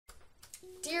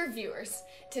dear viewers.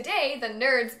 Today, the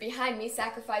nerds behind me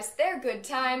sacrificed their good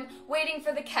time waiting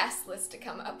for the cast list to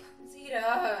come up.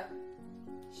 Zita!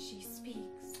 She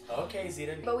speaks. Okay,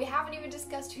 Zita. But we haven't even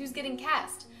discussed who's getting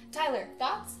cast. Tyler,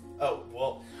 thoughts? Oh,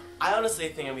 well, I honestly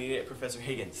think I'm gonna get Professor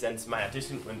Higgins since my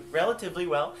audition went relatively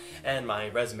well and my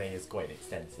resume is quite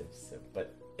extensive,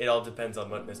 but it all depends on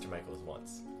what Mr. Michaels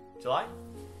wants. July?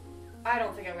 I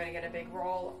don't think I'm gonna get a big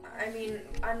role. I mean,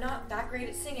 I'm not that great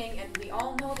at singing, and we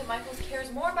all know that Michaels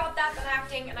cares more about that than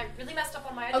acting, and I really messed up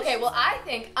on my audition. Okay, well, I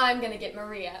think I'm gonna get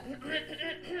Maria.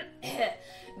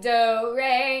 Do,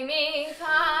 re, mi,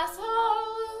 fa, sol,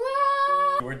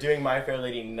 la. We're doing My Fair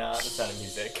Lady, not The Sound of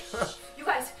Music. You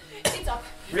guys, it's up.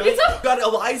 Really? It's up! You got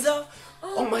Eliza?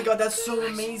 Oh my god, that's so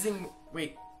amazing.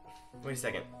 Wait a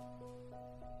second.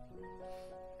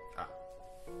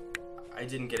 I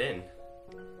didn't get in.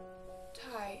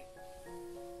 Ty,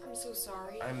 I'm so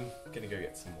sorry. I'm gonna go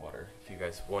get some water if you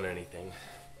guys want anything.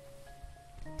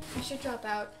 You should drop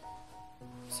out.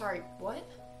 Sorry, what?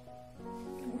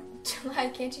 July,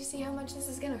 can't you see how much this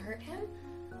is gonna hurt him?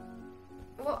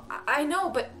 Well, I know,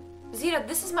 but Zita,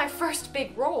 this is my first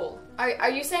big role. Are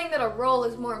you saying that a role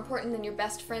is more important than your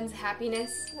best friend's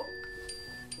happiness? Well,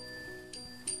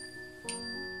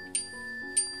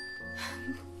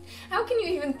 How can you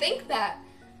even think that?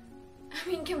 I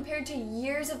mean, compared to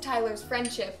years of Tyler's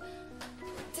friendship,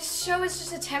 this show is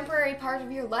just a temporary part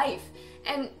of your life,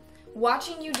 and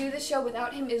watching you do the show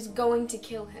without him is going to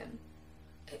kill him.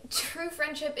 True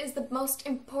friendship is the most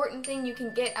important thing you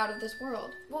can get out of this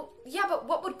world. well, yeah, but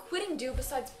what would quitting do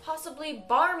besides possibly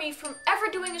bar me from ever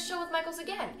doing a show with Michaels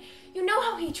again? You know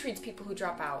how he treats people who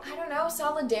drop out. I don't know,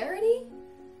 solidarity?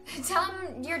 Tell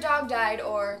him your dog died,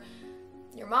 or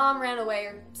your mom ran away,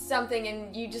 or something,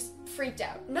 and you just freaked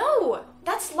out. No,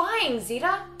 that's lying,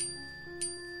 Zita.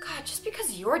 God, just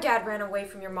because your dad ran away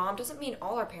from your mom doesn't mean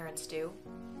all our parents do.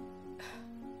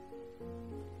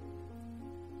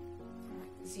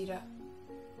 Zita.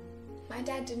 My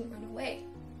dad didn't run away.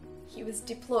 He was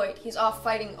deployed. He's off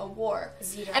fighting a war.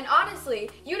 Zita. And honestly,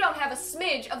 you don't have a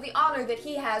smidge of the honor that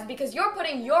he has because you're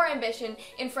putting your ambition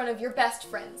in front of your best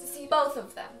friends. Both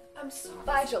of them. I'm sorry.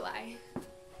 Bye, July.